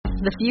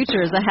The future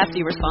is a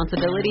hefty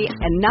responsibility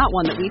and not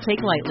one that we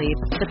take lightly.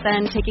 But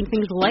then taking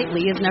things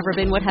lightly has never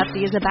been what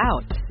Hefty is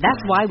about. That's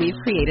why we've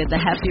created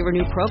the Hefty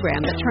Renew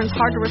program that turns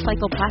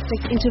hard-to-recycle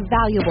plastics into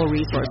valuable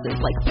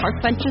resources like park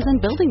benches and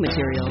building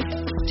materials.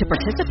 To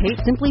participate,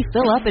 simply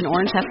fill up an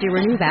orange Hefty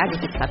Renew bag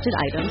with accepted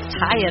items,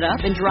 tie it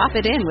up, and drop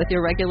it in with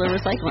your regular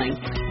recycling.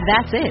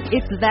 That's it.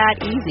 It's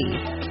that easy.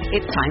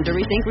 It's time to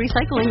rethink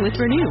recycling with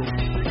Renew.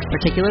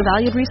 Particular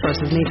valued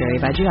resources may vary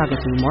by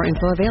geography. More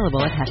info available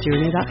at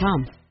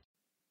heftyrenew.com.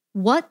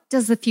 What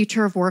does the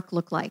future of work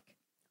look like?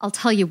 I'll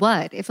tell you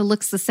what, if it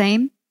looks the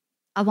same,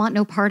 I want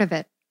no part of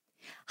it.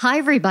 Hi,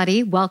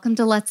 everybody. Welcome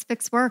to Let's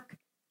Fix Work.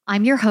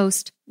 I'm your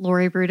host,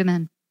 Lori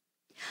Rudiman.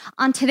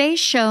 On today's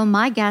show,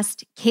 my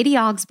guest, Katie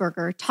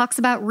Augsburger, talks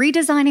about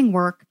redesigning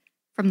work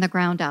from the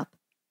ground up.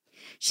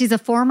 She's a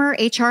former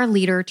HR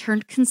leader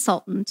turned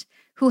consultant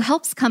who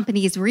helps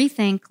companies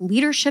rethink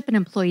leadership and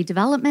employee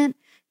development,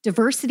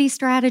 diversity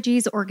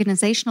strategies,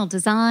 organizational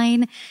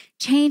design,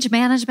 change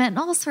management, and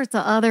all sorts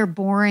of other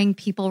boring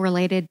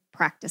people-related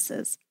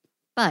practices.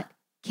 But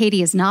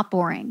Katie is not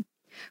boring.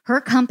 Her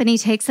company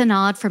takes a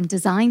nod from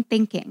design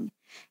thinking,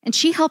 and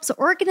she helps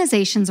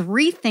organizations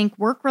rethink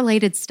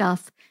work-related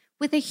stuff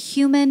with a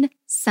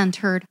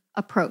human-centered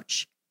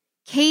approach.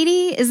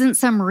 Katie isn't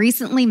some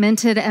recently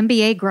minted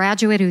MBA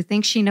graduate who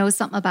thinks she knows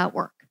something about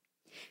work.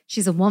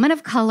 She's a woman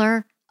of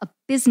color, a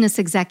business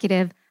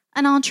executive,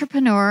 an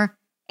entrepreneur,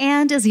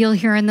 and, as you'll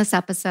hear in this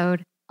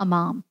episode, a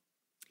mom.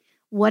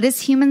 What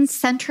is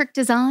human-centric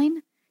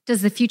design?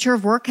 Does the future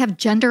of work have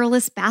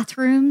genderless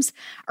bathrooms?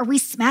 Are we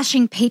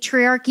smashing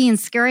patriarchy and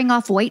scaring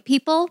off white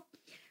people?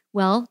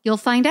 Well, you'll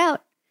find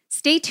out.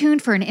 Stay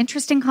tuned for an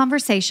interesting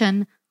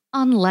conversation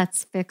on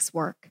Let's Fix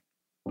Work.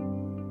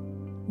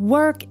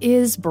 Work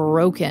is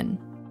broken.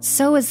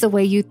 So is the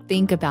way you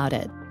think about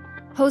it.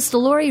 Host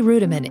Lori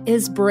Rudiman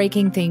is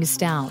breaking things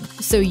down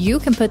so you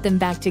can put them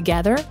back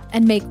together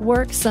and make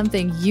work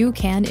something you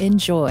can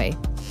enjoy.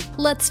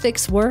 Let's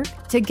fix work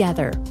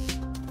together.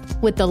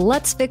 With the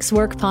Let's Fix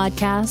Work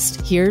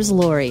podcast, here's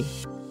Lori.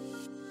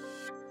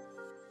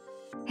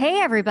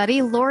 Hey,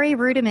 everybody. Lori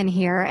Rudiman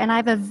here, and I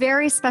have a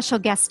very special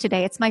guest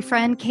today. It's my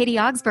friend, Katie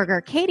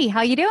Augsburger. Katie,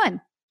 how you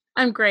doing?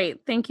 I'm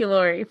great. Thank you,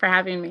 Lori, for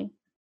having me.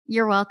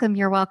 You're welcome.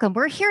 You're welcome.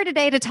 We're here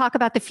today to talk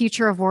about the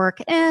future of work,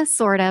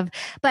 sort of.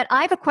 But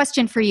I have a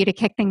question for you to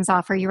kick things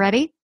off. Are you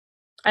ready?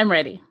 I'm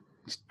ready.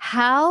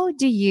 How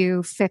do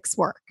you fix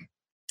work?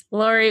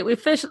 Lori, we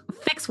fix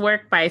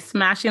work by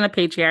smashing the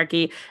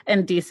patriarchy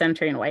and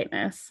decentering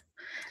whiteness.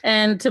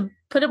 And to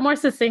put it more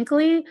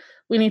succinctly,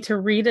 we need to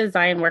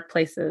redesign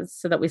workplaces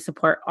so that we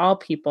support all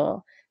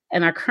people.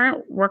 And our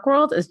current work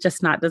world is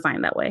just not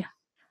designed that way.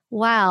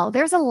 Wow,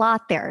 there's a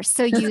lot there.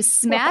 So you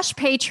smash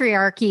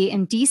patriarchy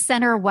and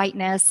decenter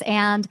whiteness,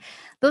 and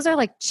those are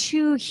like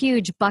two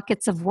huge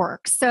buckets of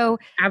work. So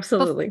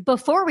absolutely.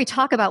 Before we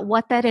talk about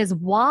what that is,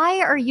 why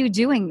are you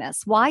doing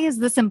this? Why is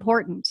this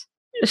important?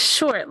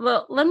 Sure.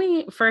 Well, let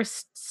me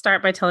first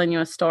start by telling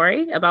you a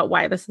story about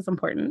why this is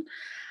important.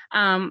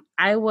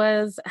 I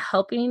was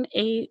helping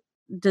a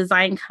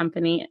design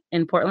company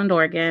in Portland,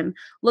 Oregon,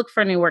 look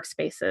for new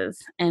workspaces,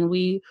 and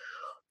we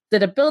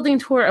did a building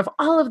tour of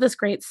all of this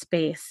great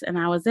space. And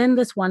I was in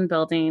this one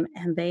building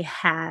and they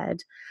had,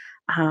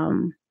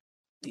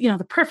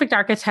 the perfect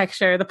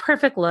architecture, the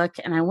perfect look.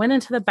 And I went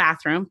into the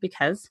bathroom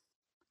because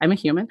I'm a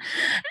human.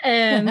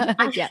 And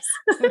yes.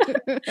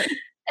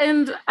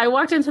 And I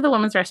walked into the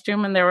women's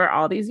restroom and there were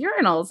all these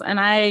urinals. And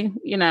I,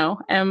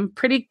 am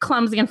pretty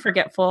clumsy and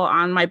forgetful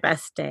on my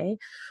best day.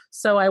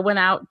 So I went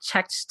out,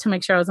 checked to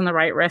make sure I was in the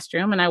right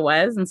restroom, and I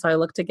was. And so I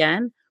looked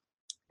again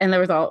and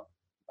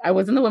I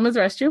was in the women's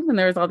restroom and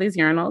there was all these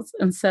urinals.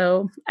 And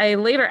so I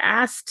later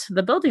asked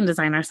the building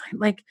designers,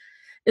 like,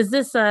 is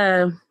this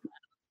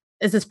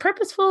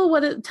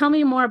purposeful? Tell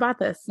me more about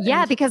this.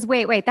 Yeah, because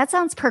wait, that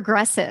sounds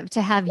progressive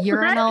to have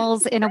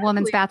urinals in a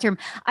woman's bathroom.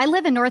 I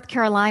live in North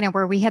Carolina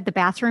where we had the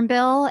bathroom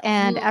bill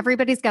and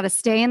everybody's got to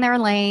stay in their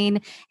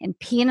lane and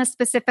pee in a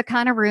specific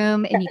kind of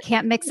room and you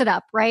can't mix it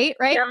up, right?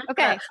 Yeah,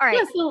 okay. All right.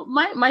 Yeah, so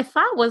my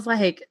thought was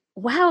like,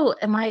 wow,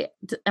 am I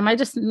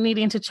just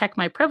needing to check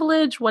my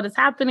privilege? What is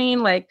happening?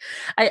 Like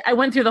I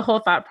went through the whole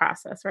thought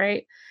process,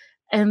 right?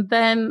 And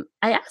then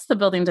I asked the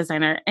building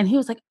designer and he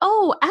was like,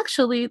 oh,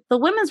 actually the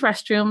women's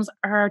restrooms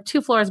are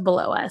 2 floors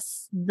below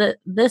us.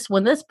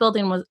 When this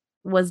building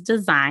was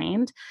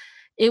designed,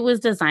 it was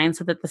designed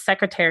so that the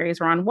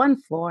secretaries were on one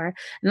floor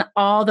and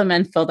all the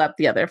men filled up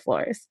the other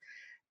floors.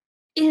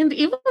 And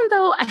even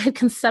though I had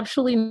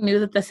conceptually knew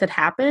that this had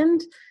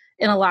happened,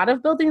 in a lot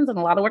of buildings and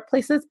a lot of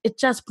workplaces, it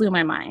just blew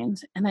my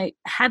mind. And I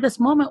had this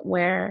moment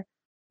where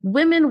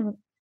women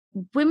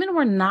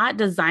were not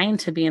designed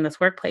to be in this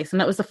workplace. And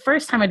that was the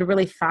first time I'd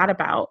really thought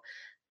about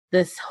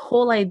this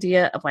whole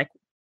idea of like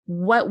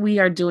what we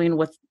are doing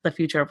with the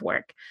future of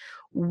work.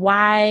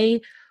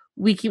 Why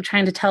we keep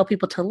trying to tell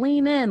people to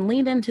lean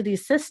into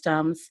these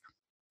systems,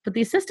 but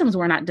these systems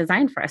were not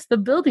designed for us. The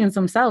buildings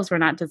themselves were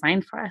not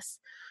designed for us.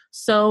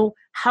 So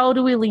how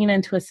do we lean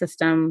into a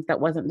system that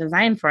wasn't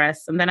designed for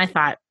us? And then I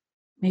thought,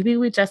 maybe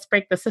we just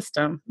break the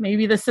system.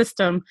 Maybe the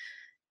system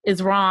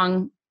is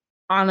wrong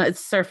on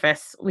its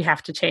surface, we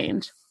have to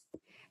change.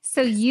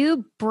 So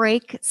you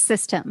break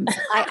systems.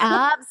 I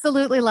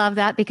absolutely love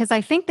that because I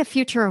think the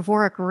future of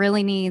work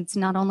really needs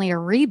not only a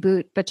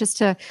reboot, but just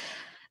to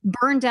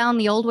burn down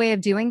the old way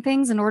of doing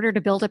things in order to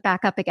build it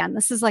back up again.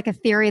 This is like a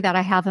theory that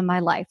I have in my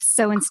life.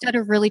 So instead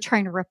of really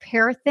trying to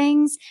repair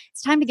things,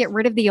 it's time to get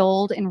rid of the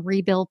old and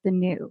rebuild the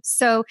new.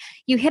 So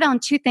you hit on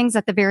two things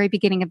at the very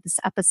beginning of this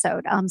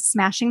episode,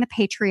 smashing the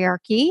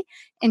patriarchy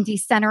and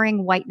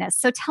decentering whiteness.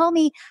 So tell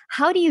me,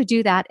 how do you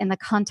do that in the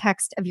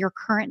context of your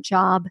current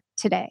job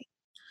today?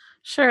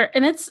 Sure.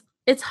 And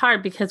it's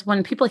hard because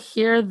when people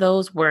hear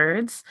those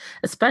words,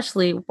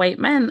 especially white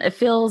men, it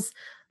feels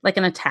like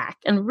an attack.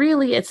 And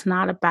really, it's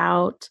not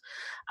about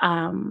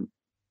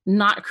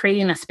not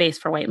creating a space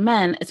for white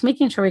men. It's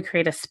making sure we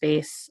create a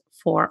space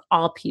for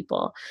all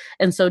people.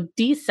 And so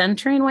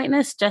decentering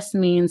whiteness just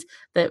means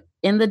that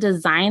in the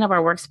design of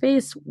our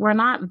workspace, we're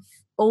not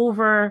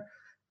over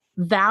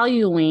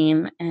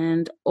valuing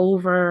and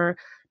over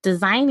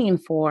designing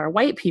for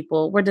white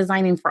people, we're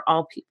designing for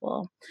all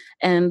people.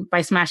 And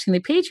by smashing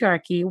the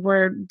patriarchy,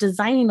 we're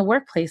designing the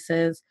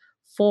workplaces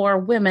for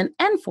women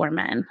and for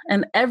men,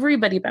 and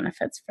everybody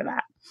benefits for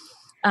that.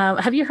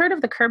 Have you heard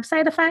of the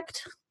curbside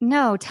effect?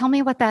 No, tell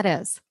me what that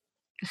is.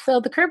 So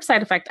the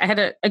curbside effect, I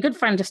had a good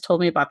friend just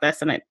told me about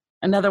this, and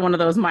another one of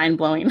those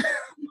mind-blowing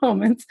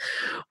moments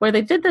where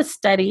they did this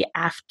study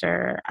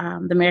after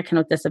the American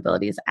with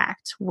Disabilities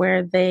Act,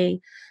 where they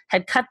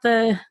had cut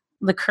the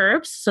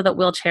curbs so that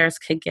wheelchairs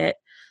could get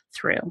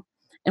through.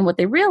 And what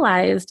they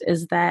realized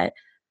is that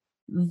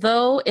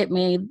though it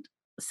made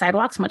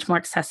sidewalks much more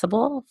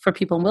accessible for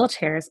people in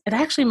wheelchairs, it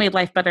actually made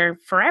life better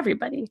for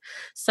everybody.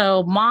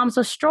 So moms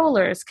with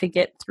strollers could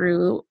get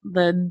through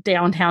the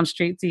downtown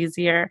streets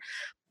easier.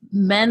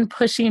 Men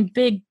pushing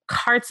big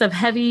carts of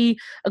heavy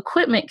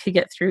equipment could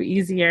get through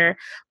easier.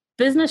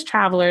 Business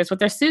travelers with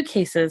their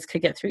suitcases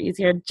could get through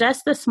easier.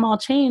 Just this small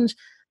change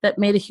that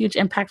made a huge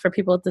impact for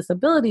people with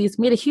disabilities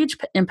made a huge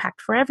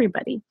impact for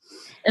everybody.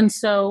 And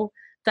so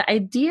the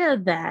idea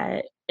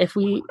that if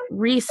we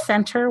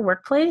recenter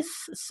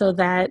workplace so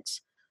that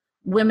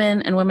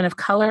women and women of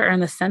color are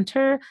in the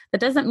center, that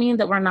doesn't mean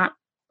that we're not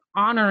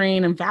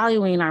honoring and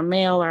valuing our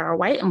male or our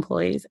white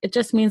employees. It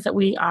just means that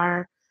we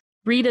are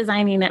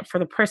redesigning it for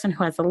the person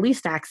who has the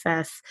least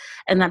access,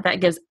 and that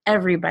gives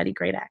everybody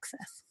great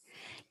access.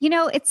 You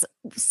know, it's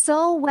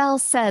so well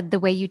said the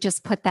way you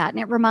just put that. And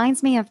it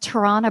reminds me of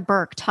Tarana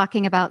Burke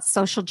talking about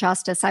social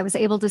justice. I was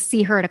able to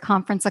see her at a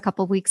conference a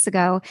couple of weeks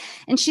ago.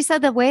 And she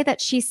said the way that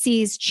she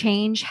sees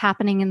change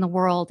happening in the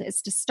world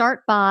is to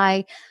start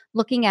by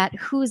looking at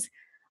who's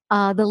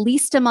the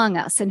least among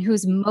us and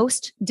who's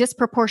most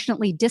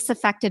disproportionately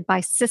disaffected by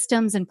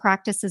systems and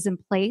practices in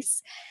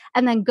place,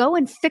 and then go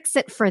and fix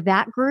it for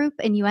that group,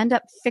 and you end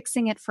up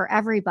fixing it for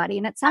everybody.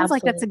 And it sounds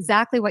like that's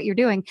exactly what you're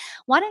doing.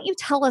 Why don't you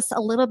tell us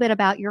a little bit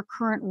about your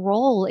current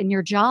role in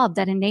your job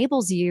that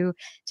enables you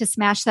to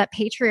smash that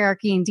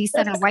patriarchy and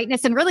decenter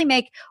whiteness and really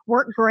make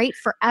work great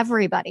for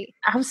everybody?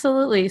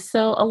 Absolutely.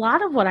 So a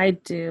lot of what I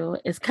do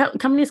is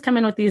companies come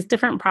in with these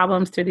different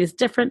problems through these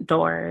different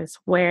doors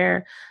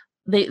where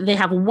they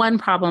have one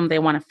problem they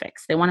want to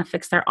fix. They want to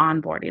fix their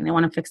onboarding. They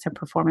want to fix their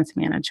performance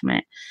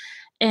management.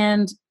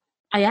 And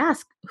I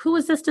ask, who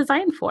is this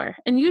designed for?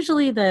 And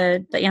usually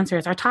the answer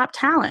is our top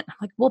talent. I'm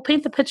like, well,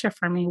 paint the picture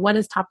for me. What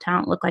does top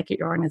talent look like at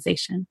your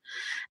organization?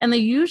 And they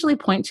usually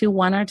point to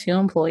one or two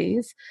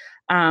employees.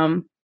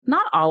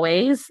 Not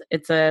always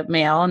it's a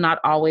male, not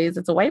always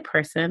it's a white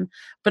person,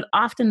 but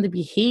often the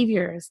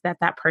behaviors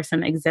that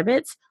person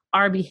exhibits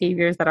are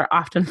behaviors that are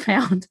often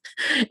found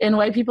in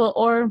white people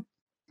or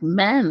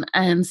men.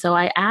 And so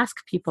I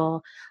ask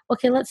people,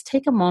 okay, let's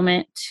take a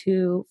moment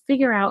to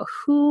figure out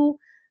who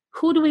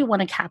do we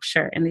want to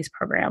capture in these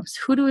programs?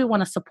 Who do we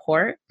want to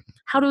support?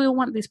 How do we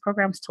want these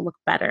programs to look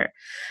better?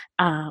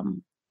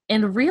 And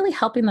really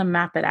helping them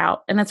map it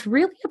out. And it's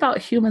really about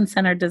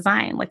human-centered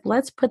design. Like,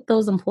 let's put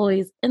those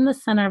employees in the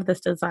center of this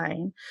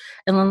design,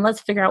 and then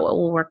let's figure out what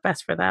will work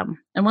best for them.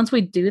 And once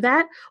we do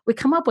that, we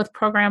come up with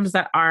programs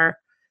that are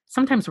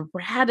sometimes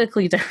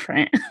radically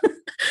different,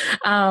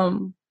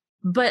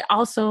 but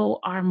also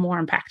are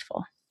more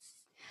impactful.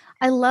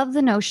 I love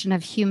the notion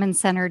of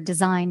human-centered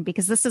design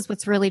because this is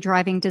what's really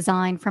driving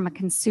design from a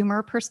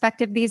consumer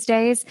perspective these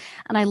days.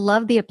 And I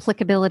love the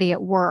applicability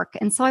at work.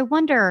 And so I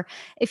wonder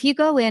if you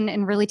go in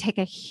and really take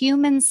a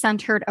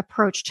human-centered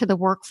approach to the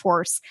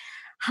workforce,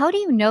 how do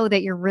you know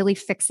that you're really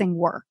fixing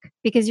work?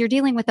 Because you're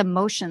dealing with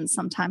emotions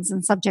sometimes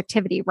and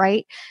subjectivity,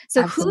 right?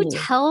 So Absolutely.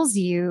 Who tells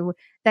you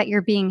that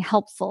you're being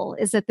helpful?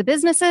 Is it the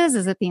businesses?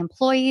 Is it the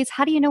employees?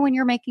 How do you know when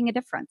you're making a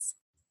difference?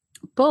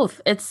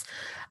 Both. It's,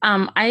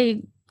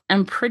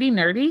 I'm pretty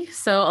nerdy,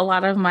 so a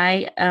lot of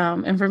my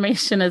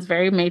information is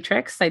very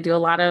matrix. I do a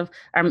lot of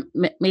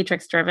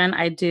matrix driven.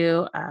 I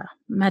do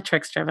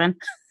metrics driven.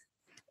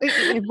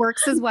 It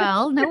works as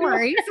well. No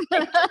worries.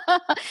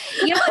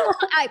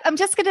 I'm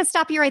just going to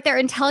stop you right there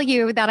and tell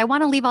you that I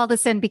want to leave all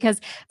this in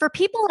because for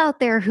people out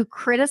there who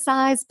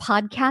criticize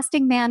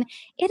podcasting, man,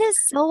 it is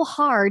so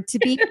hard to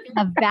be in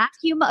a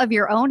vacuum of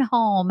your own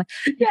home,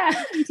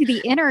 to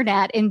the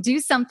internet and do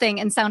something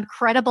and sound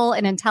credible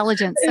and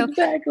intelligent. So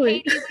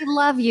exactly. Katie, we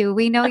love you.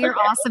 We know you're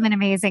awesome and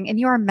amazing, and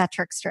you're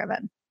metrics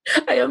driven.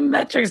 I am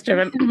metrics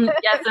driven.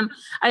 Yes. And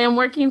I am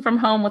working from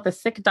home with a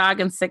sick dog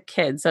and sick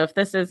kids. So if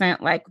this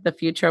isn't like the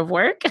future of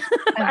work,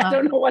 I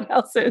don't know what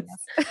else is.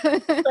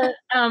 But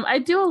I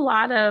do a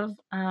lot of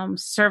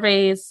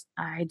surveys.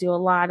 I do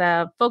a lot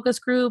of focus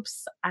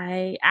groups.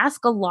 I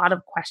ask a lot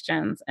of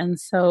questions. And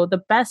so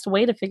the best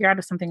way to figure out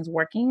if something's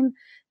working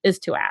is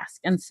to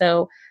ask. And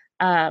so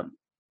I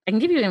can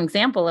give you an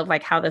example of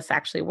like how this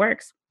actually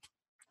works.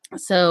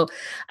 So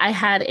I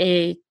had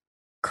a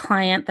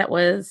client that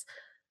was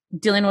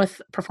dealing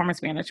with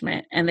performance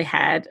management, and they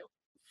had,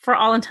 for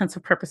all intents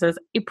and purposes,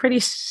 a pretty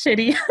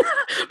shitty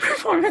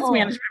performance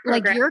management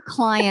program. Like your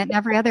client and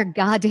every other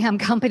goddamn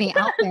company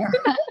out there.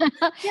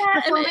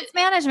 Performance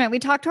management. We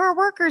talk to our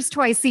workers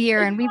twice a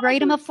year and we rate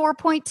them a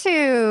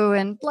 4.2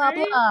 and blah,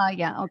 blah.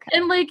 Yeah. Okay.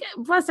 And like,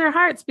 bless their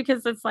hearts,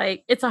 because it's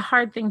like, it's a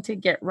hard thing to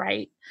get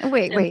right.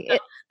 Wait,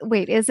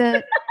 is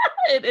it?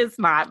 It is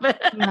not. But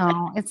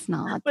no, it's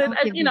not. But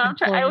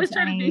I always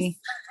try to be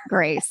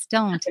grace.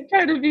 Don't. I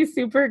try to be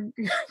super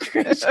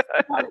gracious.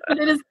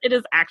 It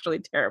is actually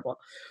terrible.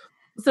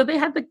 So they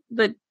had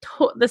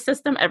the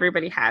system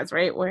everybody has,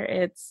 right? Where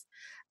it's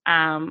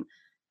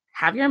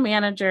have your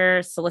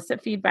manager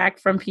solicit feedback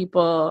from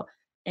people,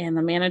 and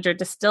the manager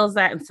distills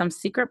that in some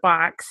secret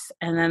box,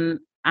 and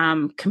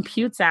then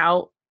computes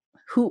out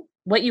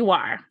what you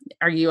are.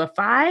 Are you a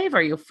 5?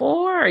 Are you a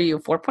 4? Are you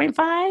a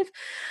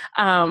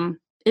 4.5?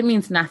 It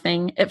means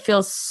nothing. It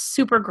feels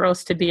super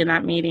gross to be in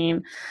that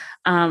meeting.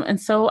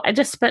 And so I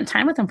just spent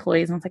time with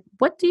employees and I was like,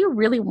 what do you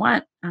really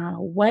want?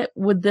 What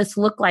would this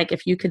look like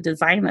if you could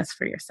design this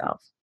for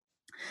yourself?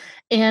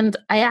 And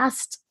I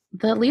asked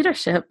the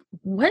leadership,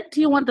 what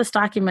do you want this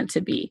document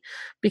to be?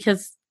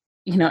 Because,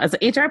 as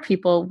HR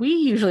people, we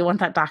usually want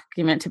that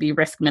document to be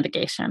risk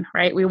mitigation,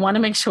 right? We want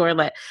to make sure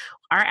that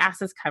our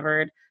ass is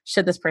covered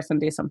should this person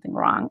do something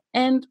wrong.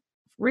 And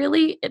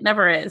really, it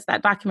never is.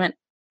 That document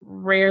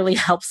rarely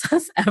helps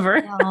us ever.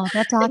 No,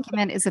 that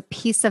document is a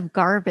piece of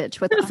garbage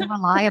with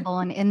unreliable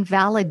and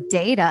invalid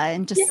data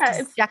and just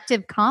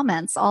subjective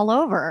comments all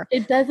over.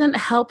 It doesn't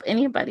help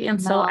anybody.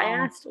 And so I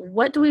asked,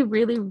 what do we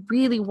really,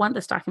 really want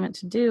this document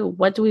to do?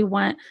 What do we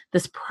want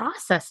this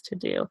process to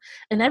do?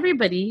 And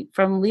everybody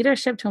from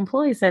leadership to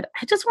employees said,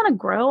 I just want to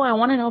grow. I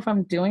want to know if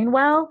I'm doing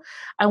well.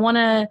 I want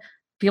to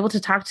be able to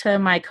talk to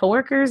my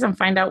coworkers and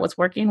find out what's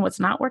working, what's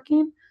not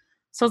working.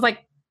 So I was like,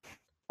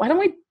 why don't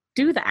we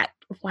do that?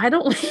 Why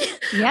don't we?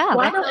 Yeah.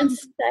 Why don't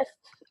instead?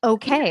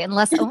 Okay, and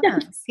less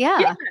owners.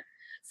 Yeah.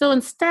 So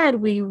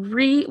instead,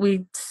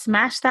 we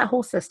smashed that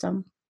whole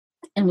system,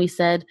 and we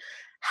said,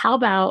 how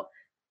about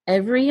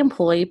every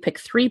employee pick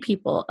 3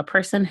 people, a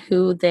person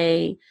who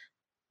they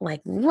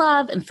like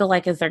love and feel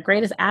like is their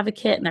greatest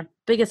advocate and their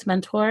biggest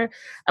mentor,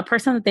 a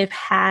person that they've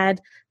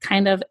had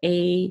kind of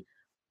a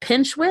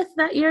pinch with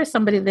that year,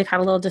 somebody they've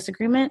had a little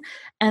disagreement,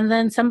 and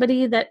then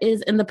somebody that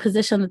is in the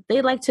position that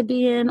they like to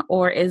be in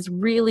or is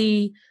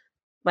really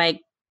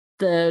like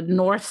the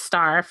North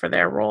Star for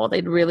their role.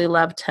 They'd really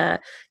love to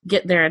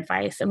get their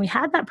advice. And we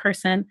had that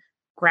person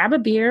grab a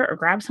beer or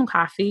grab some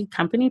coffee,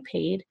 company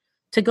paid,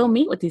 to go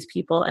meet with these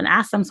people and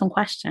ask them some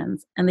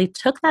questions. And they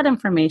took that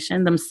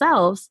information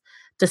themselves,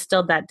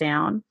 distilled that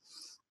down,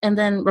 and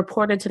then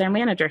reported to their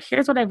manager,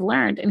 here's what I've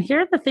learned, and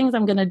here are the things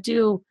I'm going to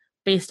do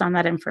based on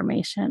that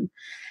information.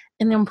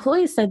 And the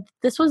employees said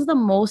this was the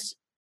most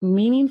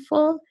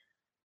meaningful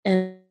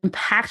and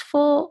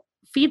impactful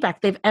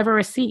feedback they've ever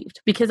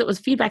received, because it was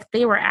feedback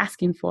they were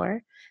asking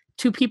for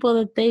to people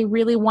that they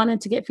really wanted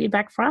to get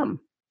feedback from.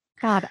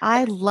 God,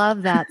 I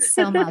love that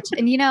so much.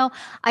 And,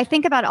 I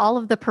think about all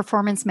of the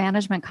performance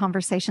management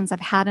conversations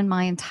I've had in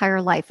my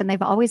entire life, and they've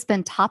always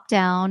been top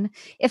down,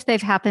 if they've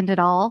happened at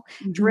all,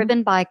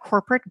 driven by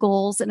corporate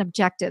goals and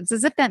objectives,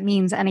 as if that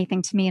means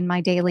anything to me in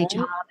my daily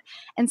job,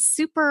 and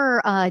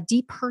super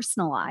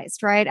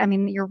depersonalized, right? I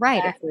mean, you're right.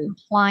 Exactly. It's a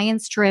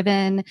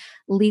compliance-driven,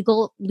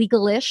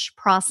 legal-ish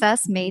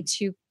process made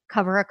to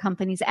cover a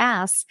company's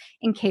ass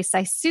in case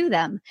I sue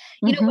them.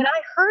 What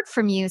I heard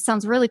from you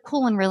sounds really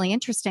cool and really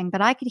interesting, but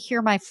I could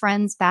hear my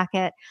friends back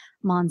at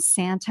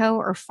Monsanto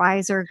or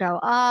Pfizer go,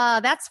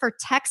 that's for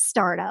tech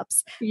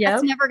startups.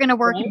 That's never going to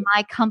work in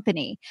my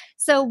company.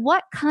 So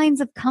what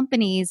kinds of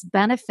companies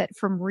benefit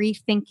from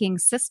rethinking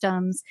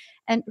systems,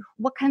 and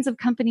what kinds of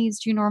companies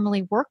do you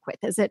normally work with?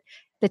 Is it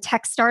the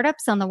tech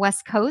startups on the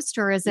West Coast,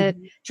 or is it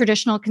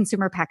traditional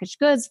consumer packaged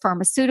goods,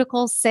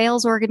 pharmaceuticals,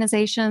 sales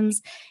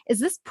organizations? Is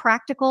this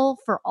practical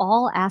for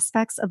all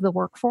aspects of the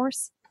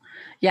workforce?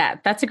 Yeah,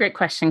 that's a great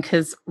question,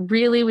 because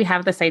really we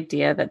have this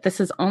idea that this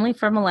is only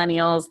for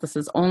millennials. This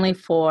is only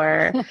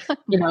for,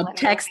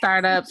 tech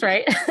startups,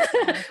 right?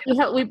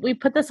 we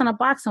put this in a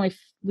box and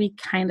we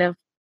kind of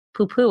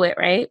poo-poo it,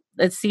 right?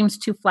 It seems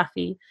too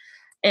fluffy.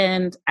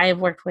 And I've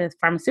worked with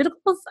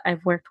pharmaceuticals.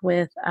 I've worked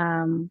with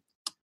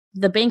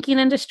the banking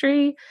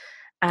industry,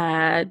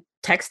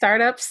 tech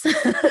startups,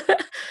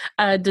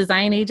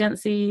 design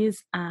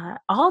agencies,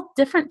 all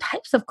different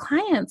types of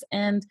clients,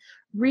 and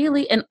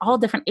really, and all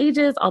different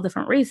ages, all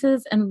different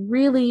races. And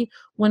really,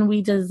 when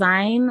we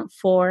design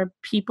for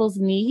people's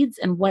needs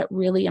and what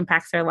really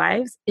impacts their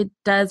lives, it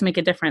does make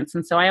a difference.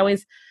 And so I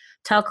always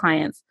tell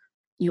clients,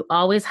 you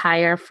always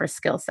hire for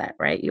skill set,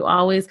 right? You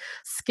always,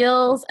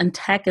 skills and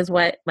tech is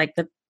what, like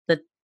the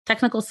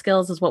technical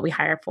skills is what we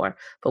hire for,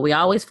 but we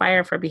always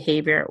fire for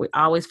behavior. We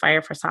always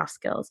fire for soft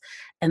skills.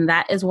 And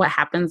that is what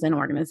happens in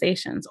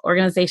organizations.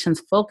 Organizations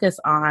focus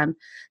on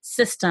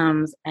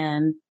systems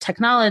and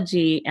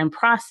technology and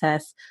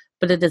process,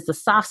 but it is the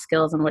soft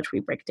skills in which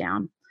we break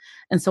down.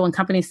 And so when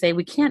companies say,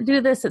 we can't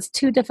do this, it's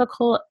too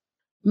difficult,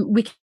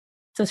 we can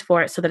just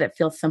for it so that it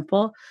feels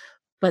simple.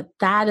 But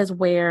that is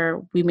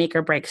where we make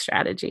or break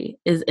strategy,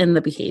 is in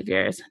the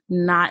behaviors,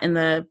 not in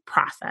the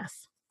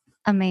process.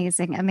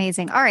 Amazing.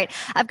 Amazing. All right.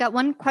 I've got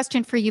one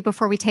question for you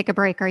before we take a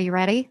break. Are you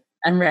ready?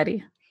 I'm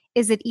ready.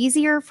 Is it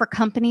easier for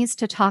companies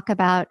to talk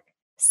about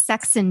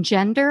sex and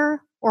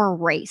gender or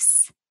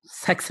race?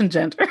 Sex and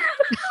gender.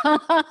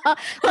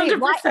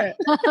 100%.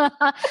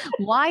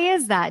 Why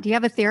is that? Do you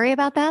have a theory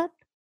about that?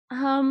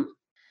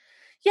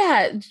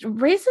 Yeah,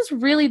 race is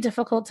really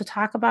difficult to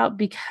talk about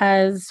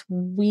because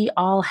we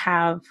all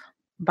have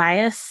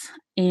bias,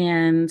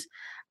 and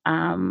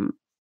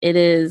it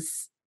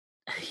is,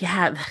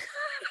 yeah.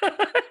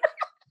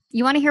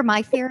 You want to hear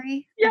my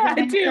theory? Yeah,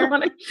 I do.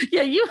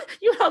 Yeah, you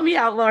help me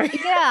out, Lori.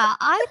 Yeah,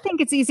 I think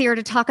it's easier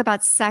to talk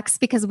about sex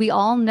because we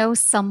all know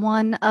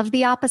someone of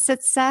the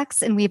opposite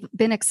sex, and we've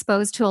been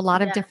exposed to a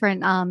lot of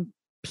different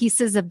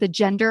pieces of the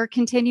gender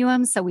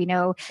continuum. So we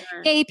know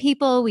gay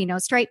people, we know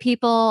straight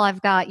people.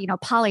 I've got,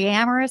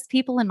 polyamorous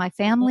people in my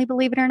family,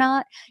 believe it or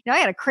not. I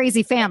got a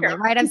crazy family,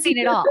 right? I've seen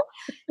it all.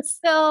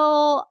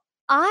 So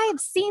I've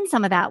seen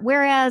some of that.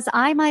 Whereas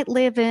I might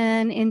live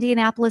in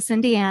Indianapolis,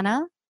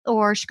 Indiana,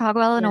 or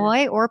Chicago,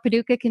 Illinois, or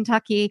Paducah,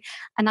 Kentucky,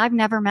 and I've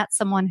never met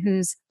someone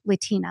who's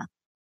Latina.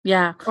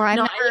 Yeah. Or I've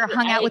never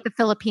hung out with a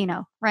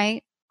Filipino,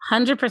 right?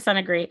 100%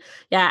 agree.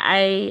 Yeah,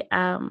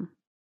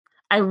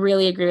 I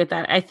really agree with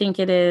that. I think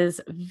it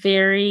is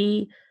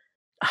very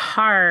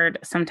hard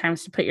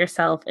sometimes to put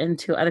yourself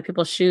into other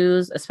people's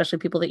shoes, especially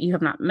people that you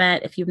have not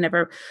met. If you've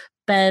never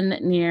been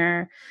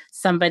near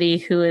somebody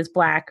who is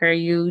Black, or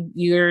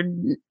your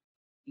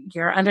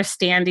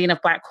understanding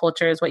of Black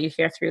culture is what you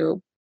hear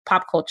through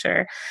pop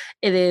culture,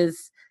 it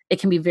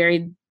can be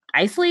very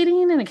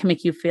isolating, and it can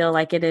make you feel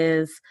like it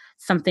is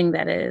something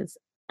that is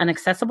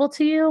inaccessible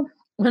to you,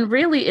 when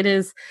really it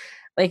is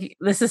like,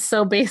 this is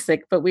so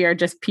basic, but we are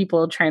just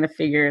people trying to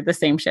figure the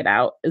same shit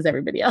out as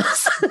everybody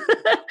else.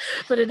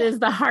 But it is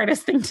the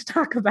hardest thing to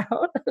talk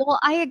about. Well,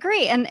 I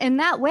agree. And in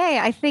that way,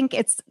 I think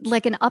it's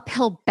like an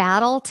uphill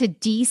battle to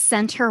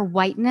decenter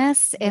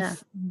whiteness.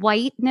 If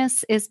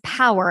whiteness is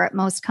power at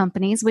most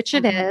companies, which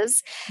it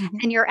is,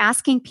 and you're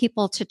asking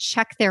people to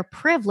check their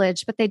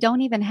privilege, but they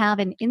don't even have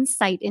an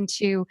insight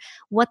into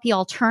what the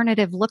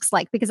alternative looks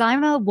like. Because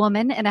I'm a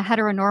woman in a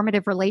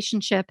heteronormative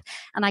relationship,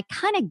 and I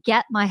kind of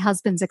get my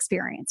husband's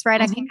experience,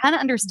 right? I can kind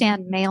of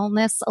understand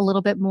maleness a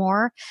little bit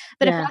more.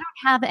 But if I don't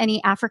have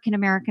any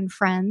African-American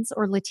friends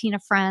or Latina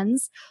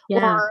friends,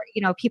 or,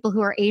 people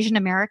who are Asian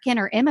American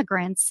or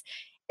immigrants,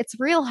 it's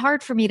real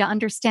hard for me to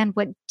understand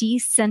what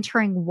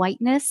decentering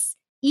whiteness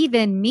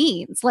even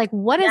means. Like,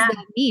 what does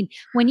that mean?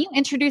 When you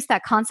introduce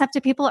that concept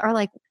to people, are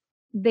like,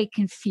 they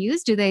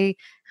confused? Do they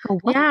go,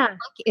 what the fuck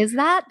is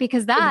that?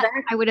 Because that,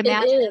 I would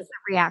imagine, is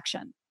the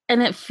reaction.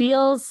 And it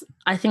feels,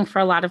 I think, for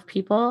a lot of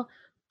people,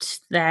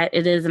 that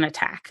it is an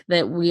attack,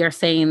 that we are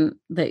saying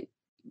that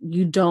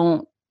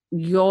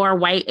your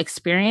white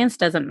experience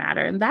doesn't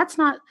matter. And that's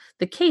not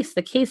the case.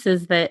 The case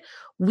is that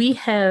we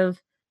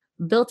have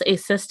built a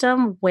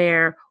system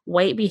where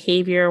white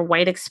behavior,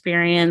 white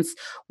experience,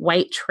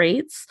 white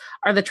traits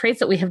are the traits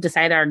that we have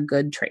decided are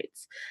good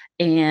traits.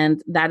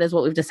 And that is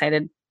what we've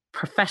decided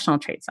professional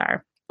traits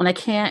are. And I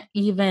can't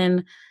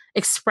even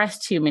express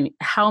to you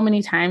how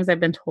many times I've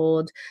been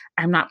told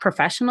I'm not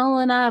professional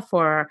enough,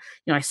 or,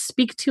 I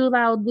speak too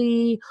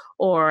loudly,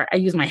 or I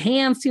use my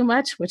hands too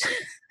much, which I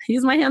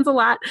use my hands a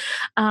lot.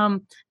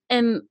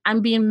 And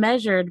I'm being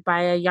measured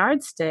by a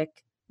yardstick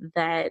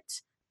that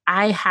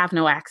I have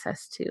no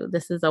access to.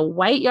 This is a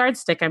white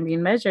yardstick I'm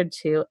being measured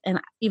to. And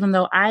even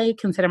though I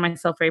consider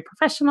myself very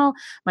professional,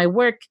 my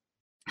work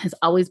has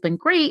always been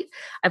great.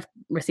 I've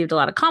received a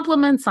lot of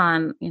compliments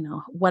on,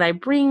 what I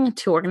bring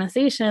to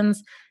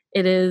organizations.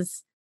 It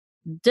is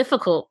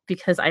difficult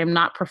because I'm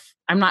not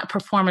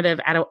performative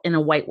in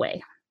a white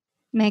way.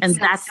 Makes and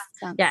sense.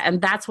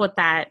 And that's what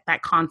that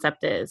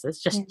concept is.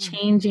 It's just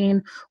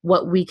changing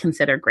what we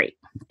consider great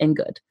and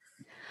good.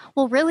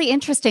 Well, really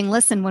interesting.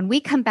 Listen, when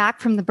we come back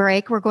from the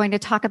break, we're going to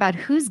talk about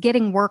who's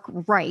getting work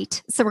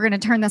right. So we're going to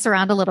turn this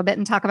around a little bit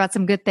and talk about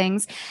some good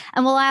things.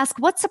 And we'll ask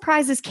what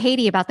surprises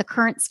Katie about the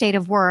current state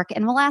of work.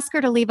 And we'll ask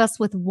her to leave us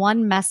with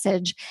one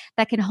message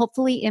that can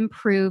hopefully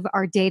improve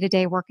our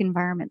day-to-day work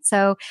environment.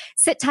 So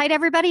sit tight,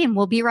 everybody, and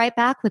we'll be right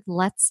back with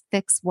Let's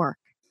Fix Work.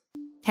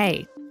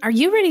 Hey, are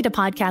you ready to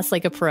podcast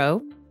like a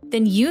pro?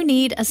 Then you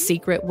need a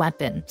secret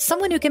weapon,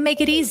 someone who can make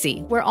it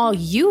easy, where all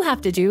you have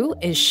to do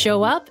is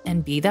show up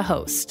and be the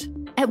host.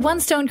 At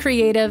One Stone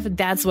Creative,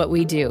 that's what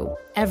we do.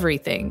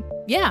 Everything.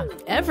 Yeah,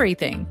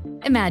 everything.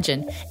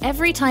 Imagine,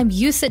 every time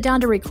you sit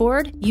down to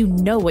record, you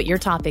know what your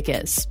topic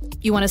is.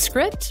 You want a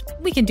script?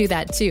 We can do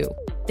that too.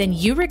 Then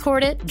you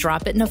record it,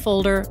 drop it in a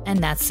folder,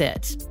 and that's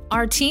it.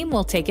 Our team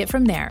will take it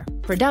from there.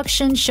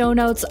 Production, show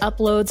notes,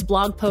 uploads,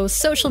 blog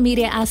posts, social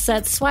media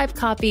assets, swipe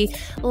copy,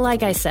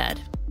 like I said.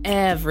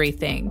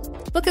 Everything.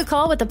 Book a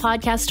call with the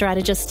podcast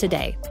strategist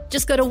today.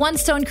 Just go to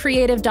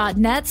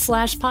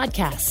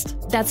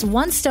onestonecreative.net/podcast. That's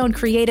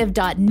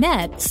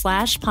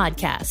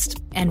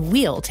onestonecreative.net/podcast. And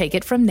we'll take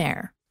it from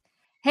there.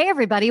 Hey,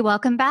 everybody.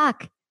 Welcome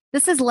back.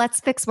 This is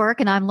Let's Fix Work,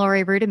 and I'm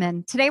Lori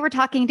Rudiman. Today, we're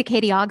talking to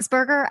Katie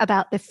Augsburger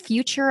about the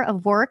future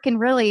of work and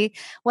really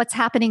what's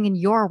happening in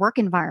your work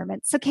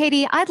environment. So,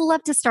 Katie, I'd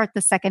love to start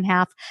the second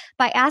half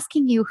by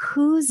asking you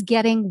who's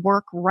getting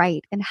work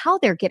right and how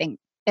they're getting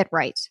it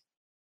right.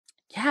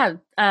 Yeah,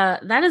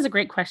 that is a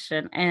great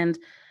question. And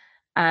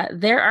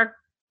there are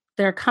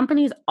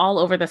companies all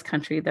over this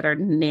country that are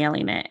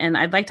nailing it. And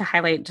I'd like to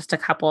highlight just a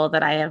couple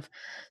that I have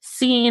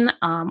seen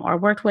or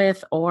worked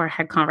with or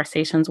had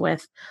conversations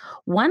with.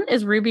 One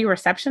is Ruby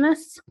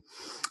Receptionists.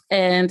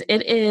 And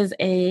it is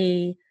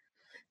a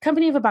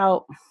company of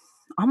about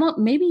almost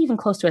maybe even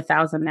close to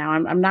 1,000 now.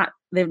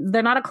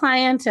 They're not a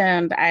client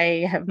and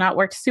I have not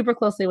worked super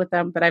closely with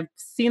them, but I've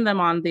seen them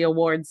on the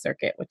awards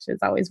circuit, which is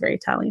always very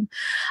telling.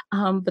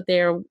 But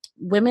they're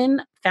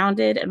women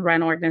founded and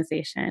run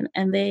organization,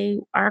 and they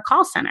are a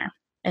call center.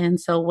 And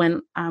so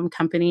when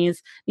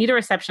companies need a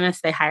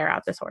receptionist, they hire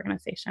out this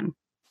organization.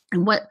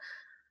 And what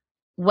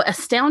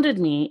astounded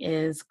me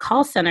is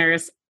call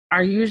centers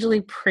are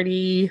usually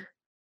pretty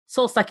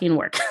soul-sucking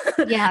work.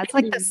 Yeah, it's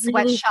like the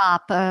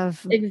sweatshop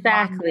of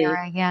exactly.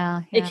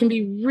 Yeah. It can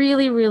be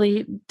really,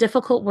 really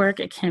difficult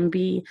work. It can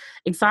be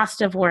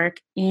exhaustive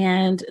work,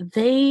 and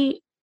they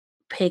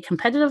pay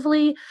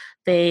competitively.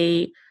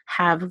 They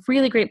have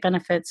really great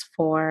benefits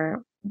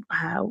for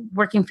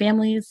working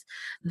families.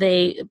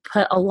 They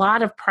put a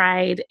lot of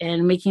pride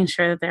in making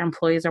sure that their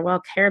employees are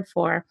well cared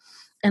for,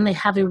 and they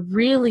have a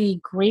really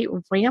great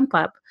ramp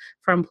up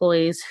for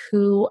employees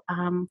who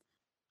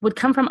would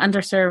come from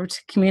underserved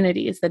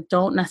communities that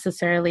don't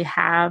necessarily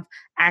have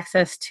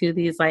access to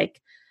these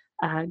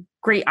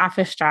great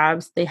office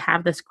jobs. They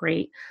have this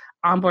great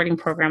onboarding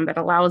program that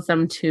allows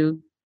them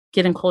to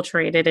get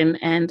enculturated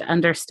and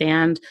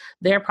understand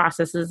their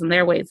processes and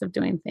their ways of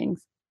doing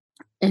things.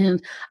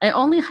 And I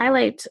only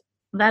highlight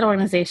that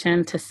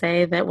organization to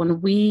say that when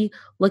we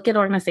look at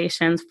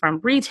organizations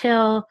from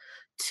retail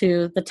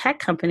to the tech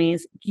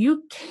companies,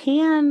 you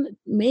can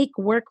make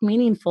work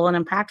meaningful and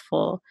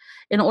impactful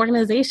in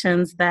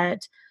organizations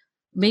that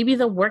maybe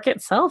the work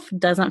itself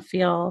doesn't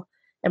feel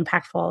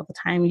impactful all the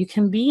time. You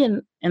can be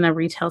in a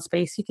retail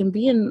space, you can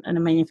be in a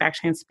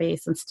manufacturing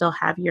space and still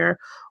have your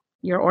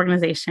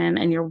organization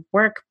and your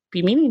work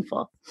be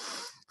meaningful.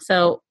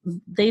 So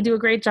they do a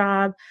great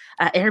job.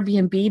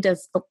 Airbnb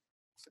does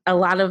a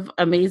lot of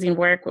amazing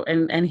work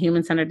and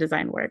human-centered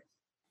design work.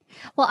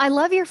 Well, I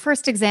love your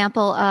first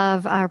example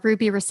of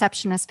Ruby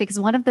Receptionist, because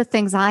one of the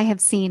things I have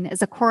seen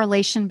is a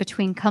correlation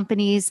between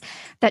companies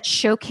that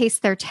showcase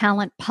their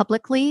talent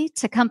publicly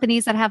to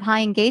companies that have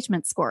high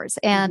engagement scores.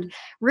 And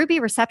Ruby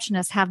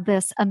Receptionists have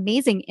this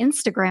amazing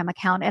Instagram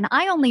account, and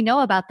I only know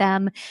about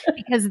them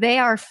because they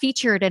are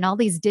featured in all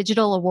these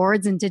digital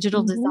awards and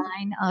digital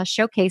design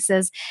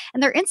showcases.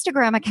 And their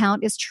Instagram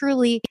account is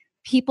truly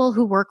people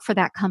who work for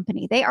that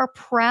company. They are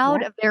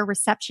proud of their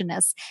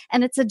receptionists,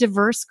 and it's a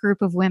diverse group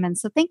of women.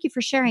 So thank you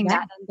for sharing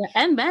that.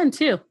 And men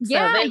too.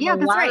 Yeah, so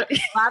that's right. A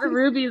lot of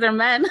rubies are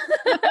men.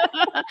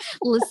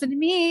 Listen to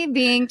me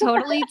being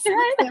totally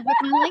sensitive with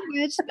my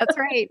language. That's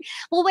right.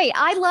 Well, wait,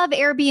 I love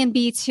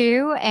Airbnb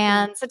too.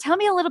 And so tell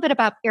me a little bit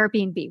about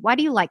Airbnb. Why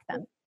do you like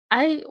them?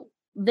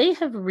 They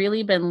have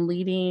really been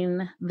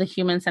leading the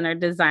human-centered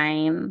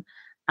design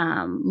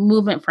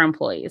movement for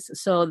employees.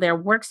 So their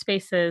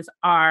workspaces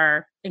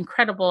are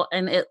incredible,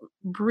 and it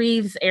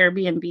breathes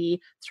Airbnb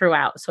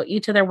throughout. So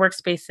each of their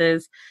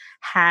workspaces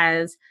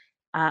has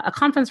a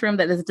conference room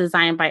that is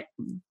designed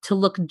to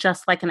look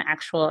just like an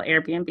actual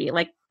Airbnb.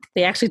 Like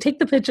they actually take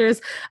the pictures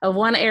of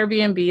one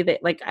Airbnb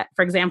that, like,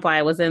 for example,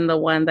 I was in the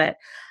one that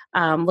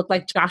looked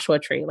like Joshua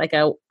Tree, like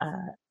a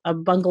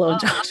bungalow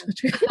Joshua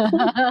Tree. It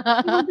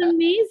was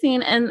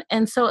amazing.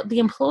 And so the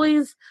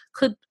employees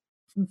could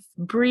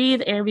breathe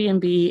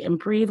Airbnb and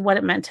breathe what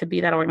it meant to be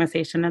that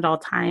organization at all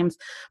times.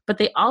 But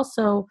they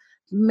also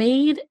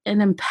made an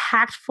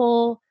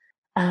impactful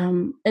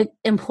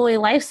employee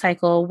life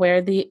cycle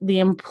where the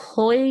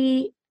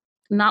employee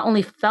not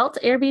only felt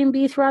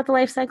Airbnb throughout the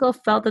life cycle,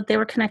 felt that they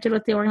were connected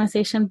with the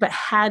organization, but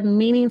had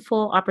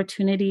meaningful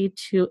opportunity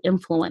to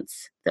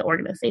influence the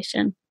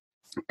organization.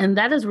 And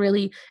that is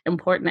really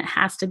important. It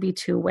has to be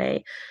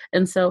two-way.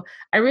 And so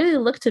I really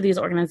look to these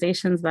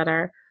organizations that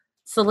are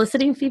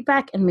soliciting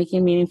feedback and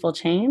making meaningful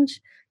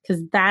change,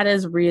 because that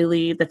is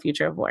really the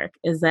future of work,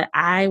 is that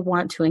I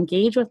want to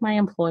engage with my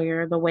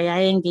employer the way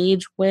I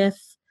engage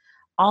with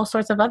all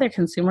sorts of other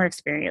consumer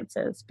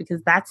experiences,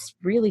 because that's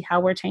really how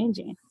we're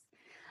changing.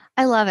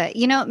 I love it.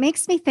 It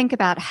makes me think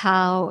about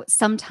how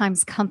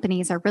sometimes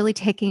companies are really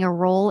taking a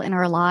role in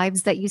our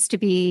lives that used to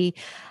be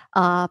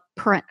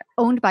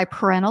owned by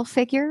parental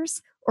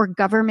figures or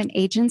government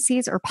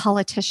agencies or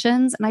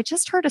politicians. And I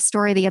just heard a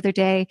story the other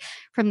day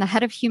from the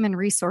head of human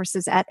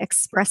resources at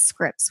Express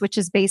Scripts, which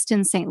is based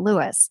in St.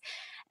 Louis.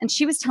 And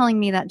she was telling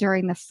me that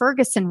during the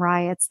Ferguson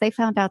riots, they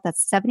found out that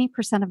 70%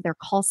 of their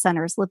call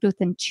centers lived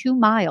within 2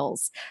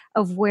 miles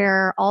of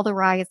where all the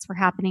riots were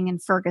happening in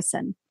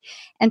Ferguson.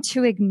 And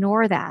to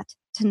ignore that,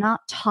 to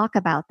not talk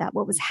about that,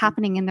 what was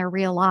happening in their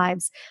real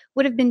lives,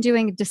 would have been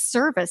doing a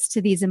disservice to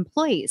these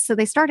employees. So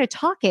they started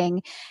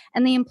talking,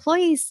 and the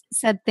employees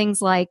said things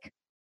like,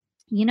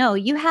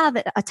 you have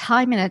a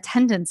time and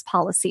attendance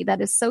policy that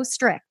is so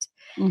strict.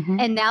 Mm-hmm.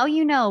 And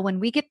now, when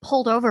we get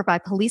pulled over by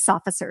police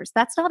officers,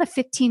 that's not a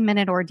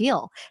 15-minute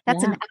ordeal.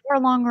 That's an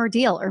hour-long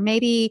ordeal. Or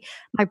maybe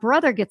my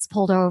brother gets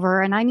pulled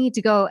over and I need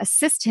to go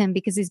assist him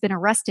because he's been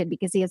arrested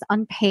because he has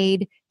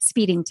unpaid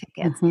speeding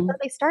tickets. Mm-hmm. So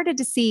they started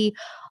to see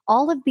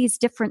all of these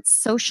different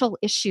social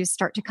issues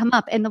start to come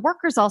up. And the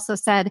workers also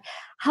said,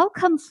 how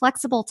come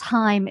flexible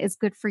time is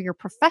good for your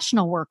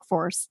professional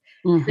workforce,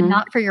 but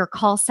not for your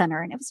call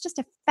center? And it was just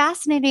a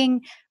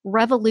fascinating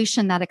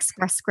revolution that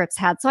Express Scripts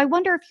had. So I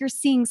wonder if you're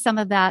seeing some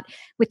of that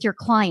with your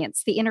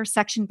clients, the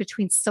intersection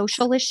between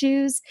social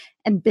issues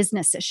and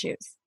business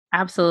issues.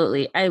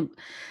 Absolutely.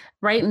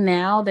 Right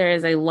now, there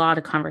is a lot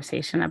of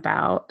conversation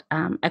about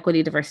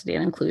equity, diversity,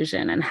 and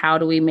inclusion, and how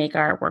do we make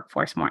our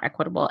workforce more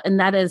equitable? And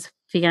that is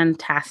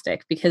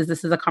fantastic, because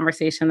this is a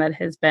conversation that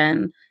has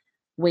been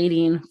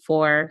waiting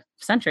for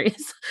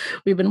centuries.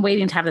 We've been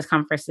waiting to have this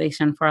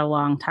conversation for a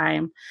long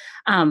time.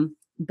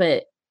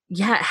 But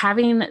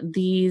having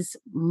these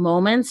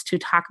moments to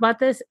talk about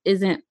this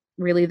isn't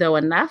really though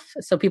enough.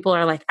 So people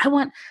are like, I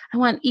want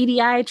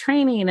EDI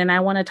training and I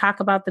want to talk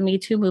about the Me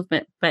Too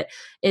movement, but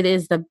it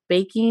is the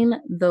baking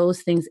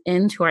those things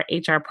into our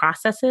HR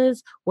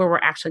processes where we're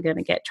actually going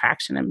to get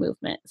traction and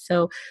movement.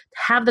 So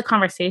have the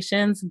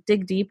conversations,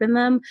 dig deep in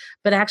them,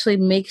 but actually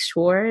make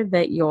sure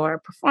that your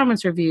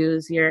performance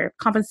reviews, your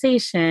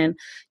compensation,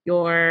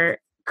 your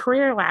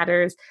career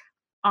ladders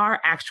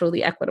are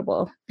actually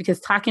equitable, because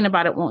talking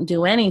about it won't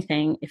do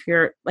anything if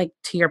you're, like,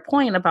 to your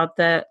point about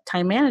the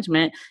time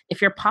management,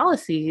 if your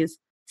policies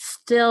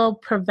still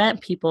prevent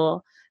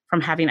people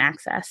from having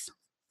access.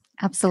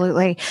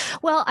 Absolutely.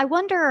 Well, I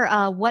wonder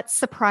what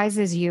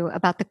surprises you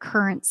about the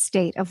current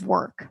state of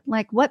work?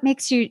 Like, what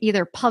makes you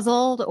either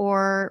puzzled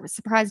or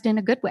surprised in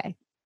a good way?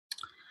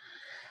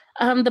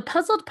 The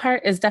puzzled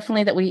part is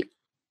definitely that we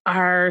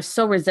are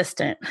so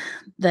resistant,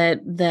 that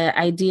the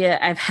idea,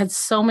 I've had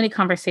so many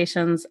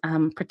conversations,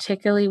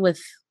 particularly with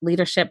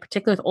leadership,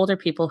 particularly with older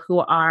people who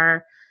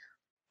are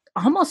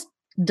almost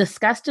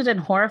disgusted and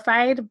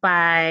horrified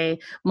by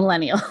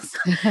millennials.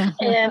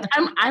 And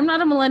I'm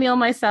not a millennial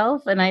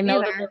myself, and I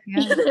know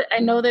I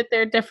know that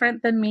they're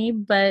different than me,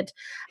 but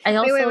I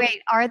also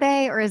wait. Are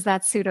they, or is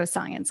that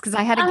pseudoscience? Because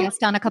I had a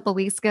guest on a couple of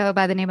weeks ago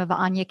by the name of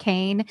Anya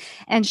Kane,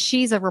 and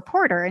she's a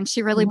reporter, and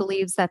she really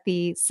believes that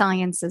the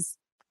science is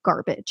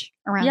garbage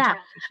around. Yeah.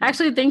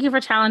 Actually, thank you for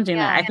challenging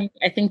that.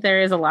 I think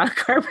there is a lot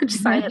of garbage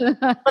science.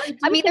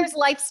 I mean, there's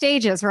life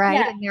stages, right?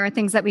 Yeah. And there are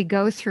things that we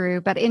go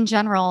through, but in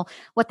general,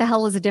 what the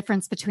hell is the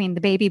difference between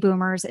the baby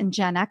boomers and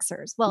Gen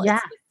Xers? Well,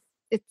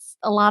 it's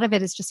a lot of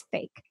it is just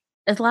fake.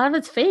 A lot of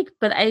it's fake,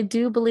 but I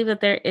do believe that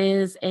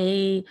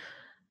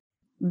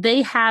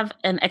they have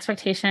an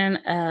expectation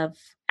of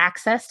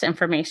access to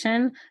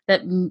information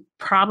that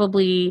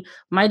probably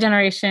my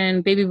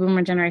generation, baby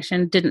boomer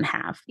generation, didn't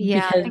have.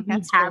 Yeah, I think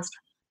that's true.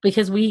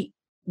 Because we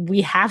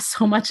have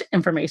so much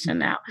information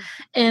now.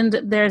 And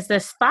there's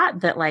this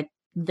thought that, like,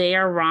 they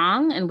are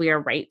wrong and we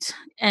are right.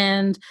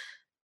 And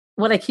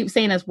what I keep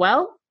saying is,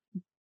 well,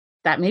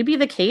 that may be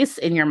the case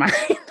in your mind,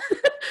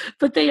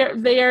 but they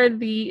are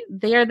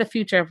the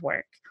future of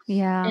work.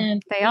 Yeah,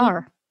 and they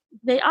are.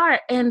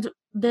 And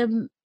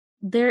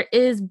there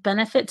is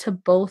benefit to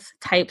both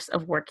types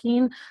of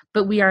working,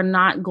 but we are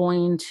not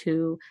going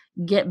to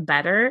get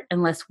better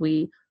unless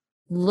we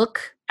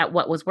look at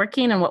what was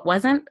working and what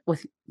wasn't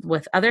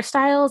with other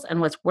styles,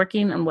 and what's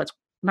working and what's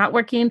not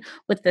working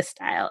with this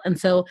style. And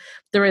so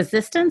the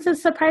resistance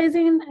is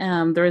surprising.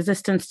 The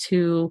resistance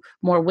to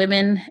more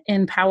women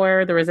in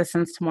power, the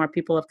resistance to more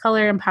people of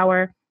color in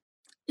power.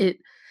 It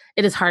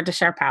is hard to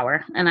share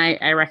power. And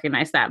I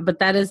recognize that. But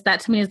that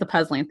to me is the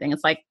puzzling thing.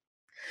 It's like,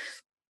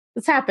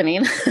 it's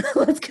happening.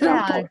 Let's get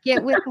on.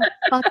 Get with the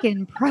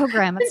fucking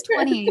program. It's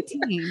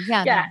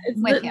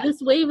 2018.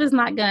 This wave is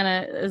not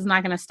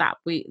gonna stop.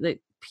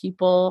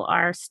 people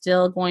are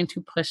still going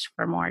to push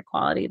for more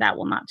equality. That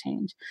will not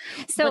change.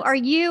 So are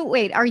you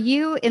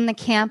in the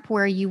camp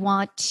where you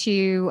want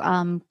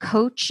to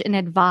coach and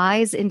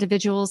advise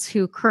individuals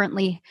who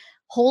currently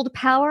hold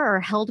power or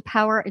held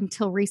power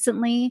until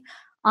recently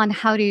on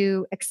how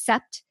to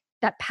accept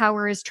that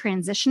power is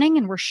transitioning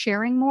and we're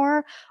sharing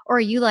more? Or are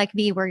you like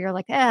me where you're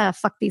like,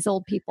 fuck these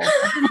old people?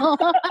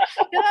 That's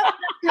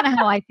kind of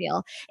how I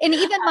feel. And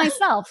even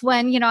myself,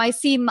 when, I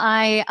see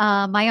my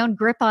own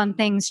grip on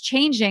things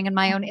changing and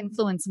my own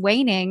influence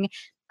waning,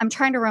 I'm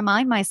trying to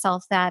remind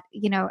myself that,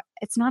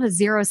 it's not a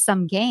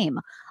zero-sum game.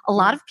 A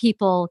lot of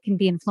people can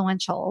be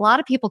influential. A lot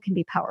of people can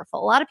be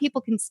powerful. A lot of people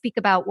can speak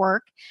about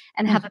work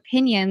and have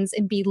opinions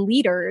and be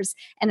leaders.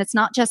 And it's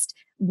not just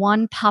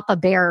one Papa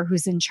Bear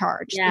who's in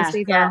charge.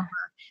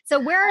 So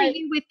where are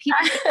you with people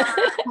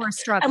who are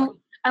struggling?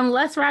 I'm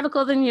less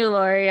radical than you,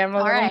 Lori. I'm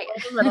a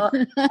little.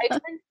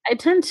 I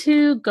tend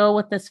to go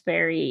with this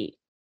very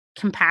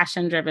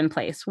compassion-driven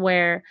place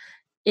where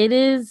it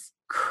is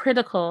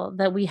critical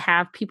that we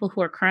have people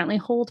who are currently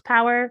hold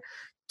power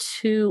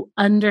to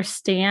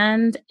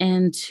understand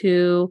and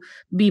to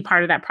be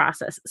part of that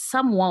process.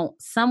 Some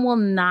won't. Some will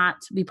not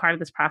be part of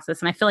this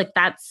process. And I feel like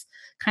that's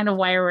kind of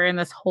why we're in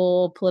this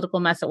whole political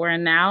mess that we're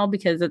in now,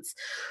 because it's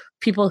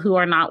people who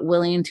are not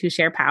willing to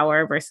share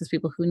power versus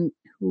people who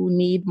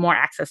need more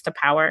access to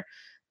power.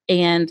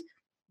 And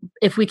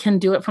if we can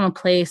do it from a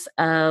place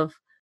of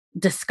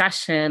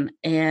discussion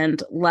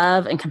and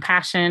love and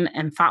compassion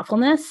and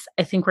thoughtfulness,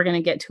 I think we're going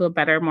to get to a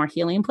better, more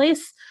healing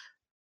place.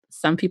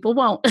 Some people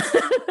won't.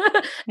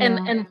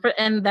 And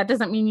that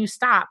doesn't mean you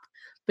stop,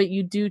 but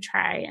you do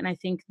try. And I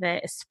think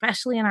that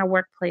especially in our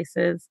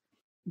workplaces,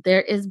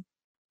 there is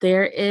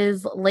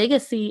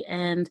legacy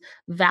and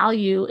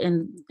value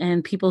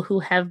in people who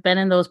have been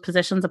in those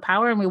positions of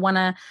power. And we want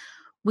to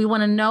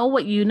know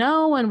what you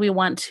know, and we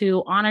want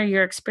to honor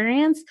your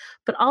experience.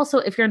 But also,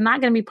 if you're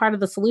not going to be part of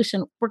the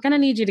solution, we're going to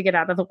need you to get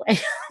out of the way,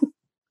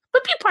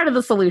 but be part of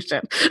the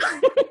solution.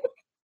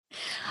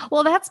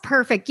 Well, that's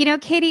perfect.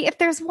 Katie, if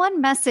there's one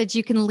message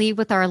you can leave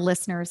with our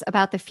listeners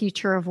about the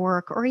future of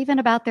work or even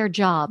about their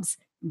jobs,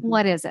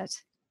 what is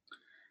it?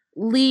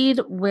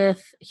 Lead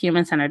with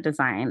human-centered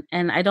design.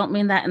 And I don't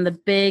mean that in the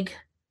big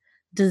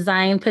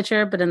design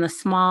picture, but in the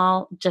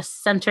small,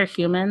 just center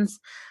humans.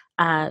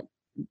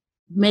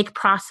 Make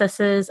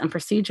processes and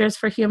procedures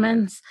for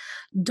humans.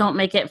 Don't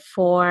make it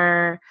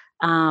for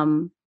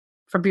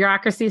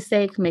bureaucracy's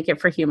sake. Make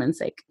it for human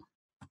sake.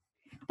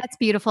 That's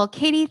beautiful.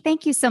 Katie,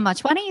 thank you so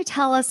much. Why don't you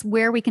tell us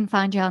where we can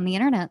find you on the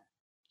internet?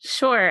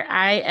 Sure.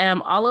 I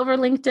am all over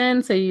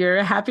LinkedIn, so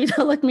you're happy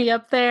to look me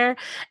up there.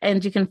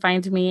 And you can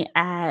find me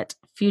at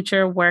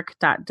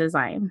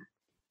futurework.design.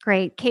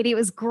 Great. Katie, it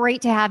was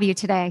great to have you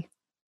today.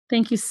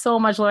 Thank you so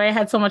much, Lori. I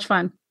had so much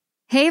fun.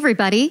 Hey,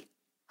 everybody.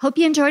 Hope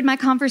you enjoyed my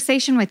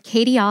conversation with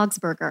Katie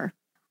Augsburger.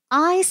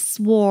 I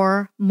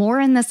swore more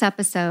in this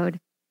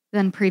episode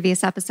than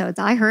previous episodes.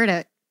 I heard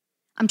it.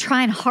 I'm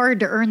trying hard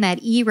to earn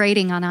that E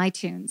rating on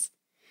iTunes.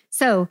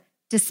 So,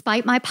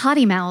 despite my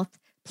potty mouth,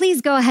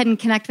 please go ahead and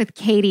connect with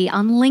Katie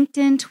on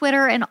LinkedIn,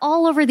 Twitter, and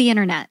all over the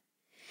internet.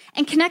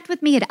 And connect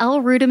with me at L.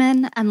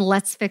 Ruderman and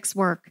Let's Fix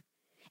Work.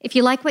 If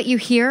you like what you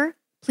hear,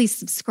 please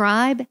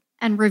subscribe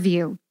and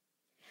review.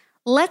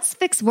 Let's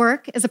Fix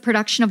Work is a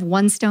production of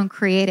One Stone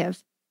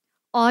Creative.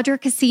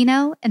 Audra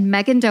Casino and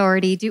Megan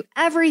Doherty do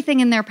everything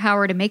in their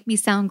power to make me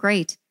sound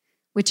great,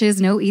 which is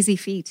no easy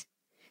feat.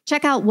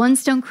 Check out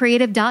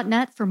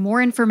onestonecreative.net for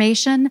more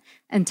information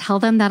and tell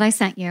them that I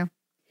sent you.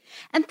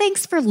 And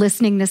thanks for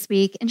listening this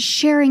week and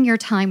sharing your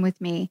time with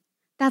me.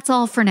 That's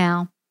all for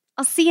now.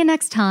 I'll see you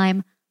next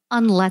time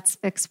on Let's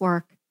Fix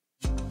Work.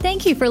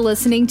 Thank you for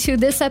listening to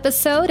this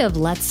episode of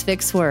Let's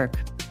Fix Work.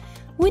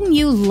 Wouldn't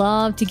you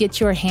love to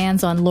get your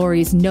hands on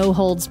Lori's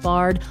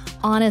no-holds-barred,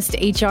 honest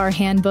HR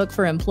handbook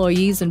for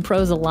employees and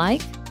pros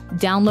alike?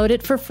 Download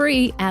it for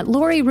free at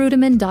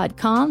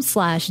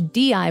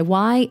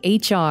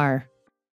loriruderman.com/DIYHR.